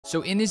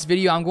So in this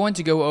video, I'm going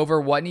to go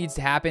over what needs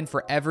to happen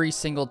for every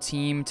single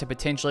team to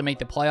potentially make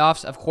the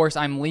playoffs. Of course,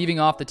 I'm leaving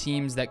off the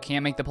teams that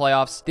can't make the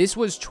playoffs. This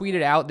was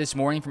tweeted out this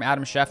morning from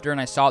Adam Schefter, and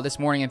I saw it this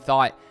morning and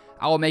thought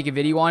I will make a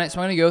video on it. So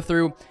I'm going to go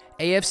through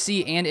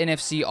AFC and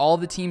NFC, all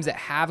of the teams that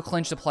have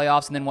clinched the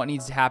playoffs, and then what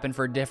needs to happen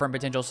for different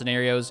potential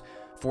scenarios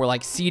for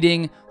like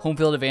seeding, home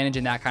field advantage,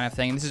 and that kind of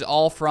thing. And this is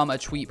all from a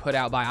tweet put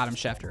out by Adam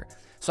Schefter.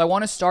 So I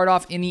want to start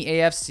off in the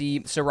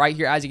AFC. So right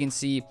here, as you can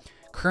see,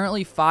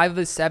 currently 5 of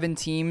the 7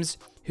 teams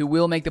who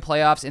will make the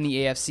playoffs in the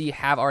AFC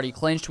have already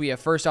clinched. We have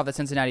first off the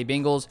Cincinnati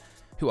Bengals,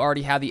 who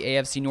already have the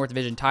AFC North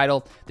Division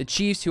title, the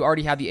Chiefs, who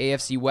already have the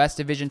AFC West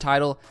Division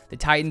title, the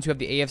Titans, who have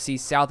the AFC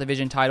South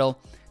Division title,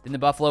 then the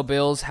Buffalo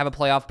Bills have a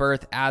playoff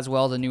berth, as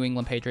well as the New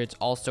England Patriots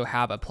also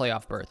have a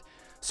playoff berth.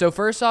 So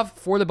first off,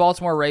 for the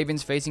Baltimore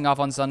Ravens facing off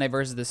on Sunday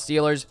versus the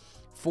Steelers,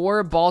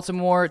 for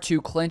Baltimore to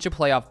clinch a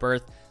playoff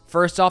berth,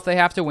 first off, they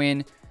have to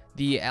win,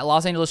 the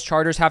Los Angeles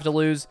Chargers have to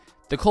lose,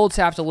 the Colts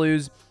have to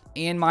lose,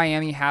 and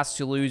Miami has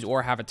to lose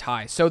or have a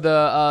tie. So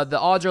the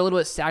odds are a little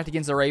bit stacked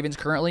against the Ravens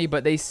currently,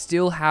 but they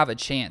still have a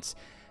chance.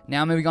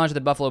 Now moving on to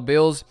the Buffalo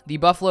Bills. The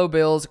Buffalo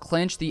Bills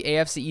clinch the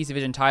AFC East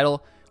Division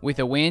title with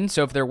a win.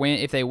 So if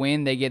they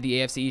win, they get the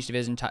AFC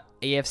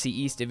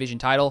East Division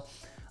title.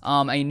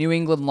 A New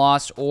England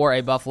loss or a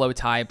Buffalo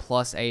tie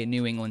plus a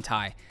New England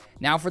tie.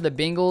 Now for the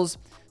Bengals.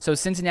 So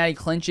Cincinnati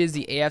clinches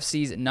the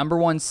AFC's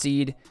 #1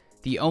 seed,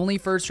 the only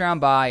first-round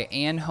bye,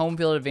 and home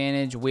field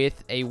advantage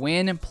with a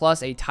win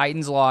plus a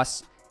Titans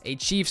loss, a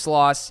Chiefs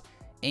loss,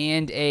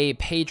 and a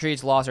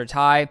Patriots loss or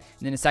tie. And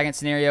then the second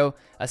scenario,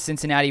 a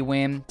Cincinnati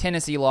win,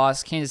 Tennessee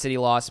loss, Kansas City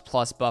loss,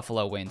 plus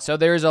Buffalo win. So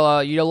there's a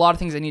lot of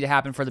things that need to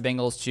happen for the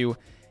Bengals to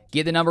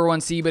get the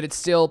 #1 seed, but it's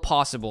still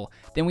possible.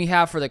 Then we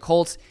have for the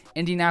Colts,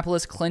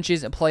 Indianapolis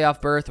clinches a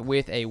playoff berth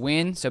with a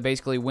win. So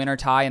basically win or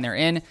tie, and they're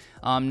in.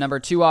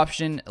 #2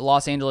 option,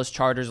 Los Angeles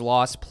Chargers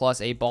loss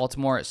plus a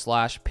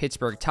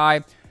Baltimore/Pittsburgh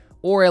tie.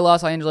 Or a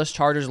Los Angeles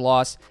Chargers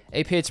loss,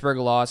 a Pittsburgh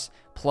loss,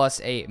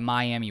 plus a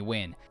Miami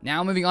win.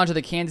 Now moving on to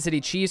the Kansas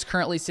City Chiefs,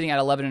 currently sitting at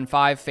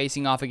 11-5,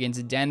 facing off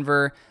against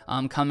Denver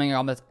coming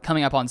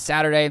up on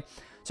Saturday.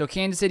 So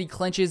Kansas City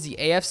clinches the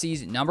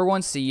AFC's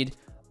 #1 seed,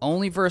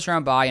 only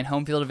first-round bye and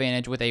home field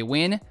advantage with a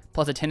win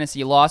plus a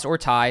Tennessee loss or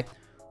tie,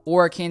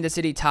 or a Kansas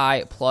City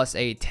tie plus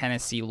a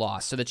Tennessee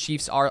loss. So the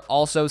Chiefs are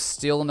also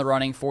still in the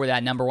running for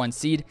that #1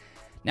 seed.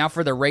 Now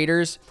for the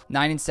Raiders,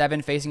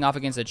 9-7, facing off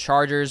against the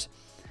Chargers.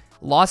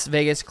 Las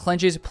Vegas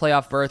clinches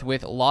playoff berth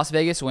with Las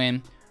Vegas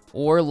win,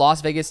 or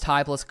Las Vegas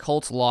tie plus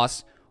Colts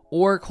loss,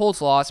 or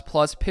Colts loss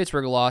plus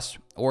Pittsburgh loss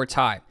or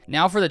tie.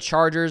 Now for the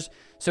Chargers,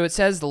 so it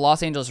says the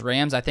Los Angeles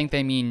Rams. I think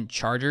they mean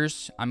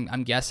Chargers,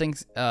 I'm guessing.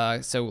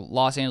 So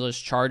Los Angeles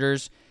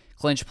Chargers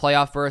clinch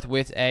playoff berth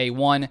with a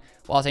 1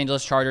 Los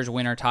Angeles Chargers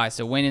win or tie.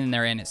 So win and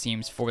they're in, it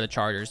seems, for the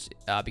Chargers,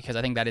 because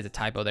I think that is a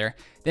typo there.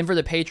 Then for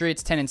the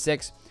Patriots,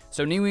 10-6.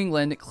 So New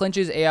England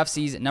clinches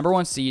AFC's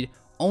 #1 seed,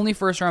 only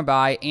first-round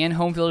bye and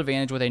home field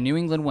advantage with a New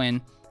England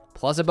win,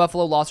 plus a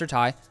Buffalo loss or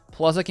tie,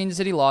 plus a Kansas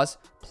City loss,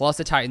 plus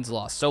a Titans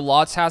loss. So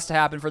lots has to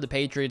happen for the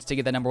Patriots to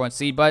get the #1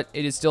 seed, but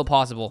it is still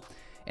possible.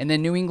 And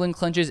then New England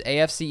clinches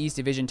AFC East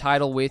Division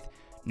title with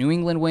New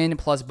England win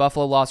plus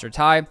Buffalo loss or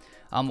tie,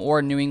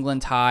 or New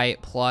England tie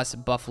plus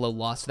Buffalo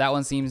loss. So that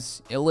one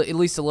seems at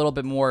least a little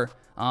bit more,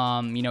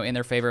 in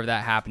their favor of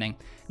that happening.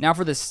 Now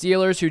for the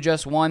Steelers, who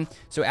just won,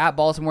 so at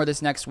Baltimore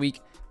this next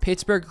week,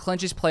 Pittsburgh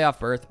clinches playoff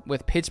berth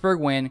with Pittsburgh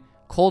win,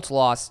 Colts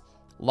loss,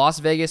 Las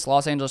Vegas,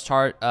 Los Angeles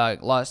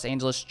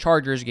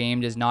Chargers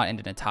game does not end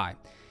in a tie.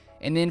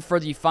 And then for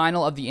the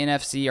final of the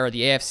NFC, or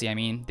the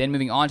AFC, then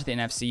moving on to the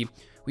NFC,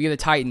 we have the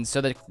Titans. So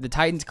the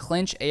Titans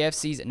clinch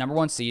AFC's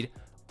 #1 seed,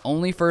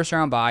 only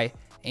first-round bye,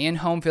 and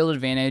home field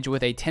advantage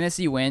with a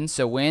Tennessee win,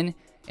 so win,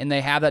 and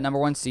they have that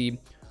 #1 seed,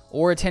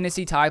 or a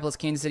Tennessee tie plus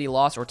Kansas City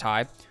loss or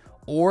tie,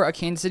 or a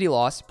Kansas City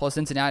loss plus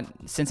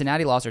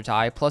Cincinnati loss or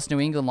tie, plus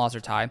New England loss or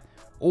tie,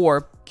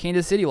 or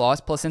Kansas City loss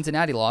plus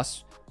Cincinnati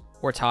loss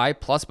or tie,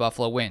 plus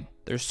Buffalo win.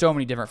 There's so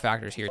many different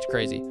factors here. It's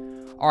crazy.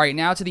 All right,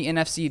 now to the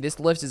NFC. This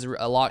list is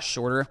a lot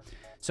shorter.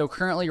 So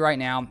currently right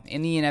now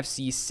in the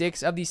NFC,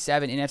 6 of the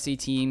 7 NFC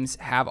teams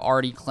have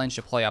already clinched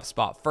a playoff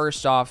spot.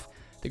 First off,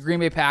 the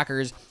Green Bay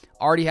Packers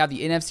already have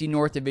the NFC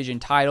North Division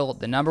title,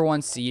 the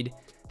 #1 seed,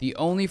 the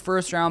only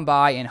first-round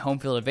bye and home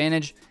field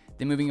advantage.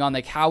 Then moving on,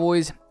 the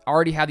Cowboys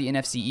already have the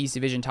NFC East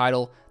Division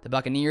title. The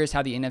Buccaneers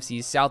have the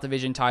NFC South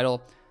Division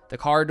title. The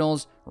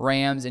Cardinals,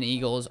 Rams, and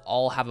Eagles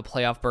all have a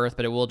playoff berth,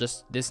 but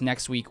this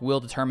next week will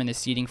determine the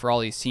seeding for all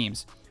these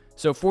teams.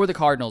 So for the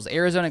Cardinals,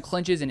 Arizona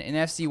clinches an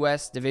NFC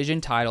West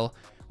Division title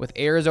with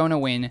Arizona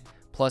win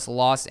plus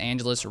Los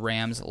Angeles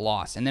Rams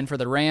loss. And then for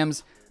the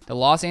Rams, the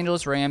Los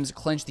Angeles Rams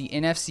clinch the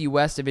NFC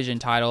West Division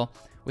title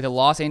with a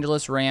Los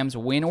Angeles Rams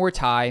win or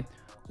tie,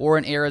 or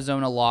an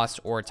Arizona loss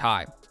or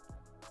tie.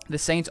 The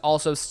Saints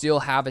also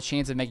still have a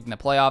chance of making the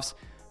playoffs.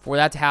 For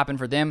that to happen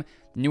for them,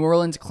 New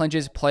Orleans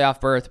clinches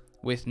playoff berth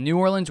with New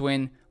Orleans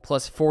win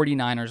plus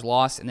 49ers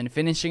loss. And then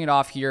finishing it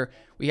off here,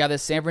 we have the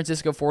San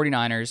Francisco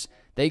 49ers.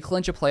 They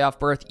clinch a playoff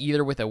berth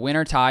either with a win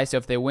or tie. So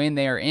if they win,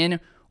 they are in,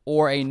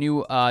 or a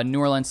New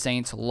Orleans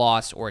Saints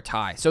loss or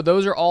tie. So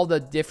those are all the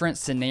different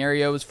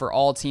scenarios for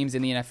all teams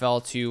in the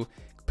NFL to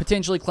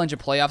potentially clinch a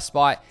playoff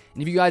spot.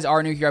 And if you guys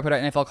are new here, I put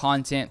out NFL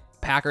content,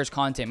 Packers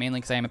content mainly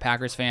because I am a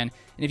Packers fan.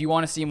 And if you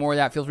want to see more of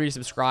that, feel free to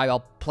subscribe.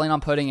 I'll plan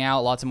on putting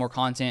out lots of more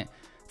content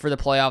for the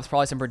playoffs,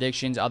 probably some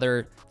predictions,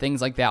 other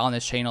things like that on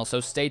this channel. So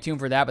stay tuned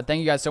for that. But thank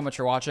you guys so much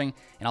for watching,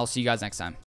 and I'll see you guys next time.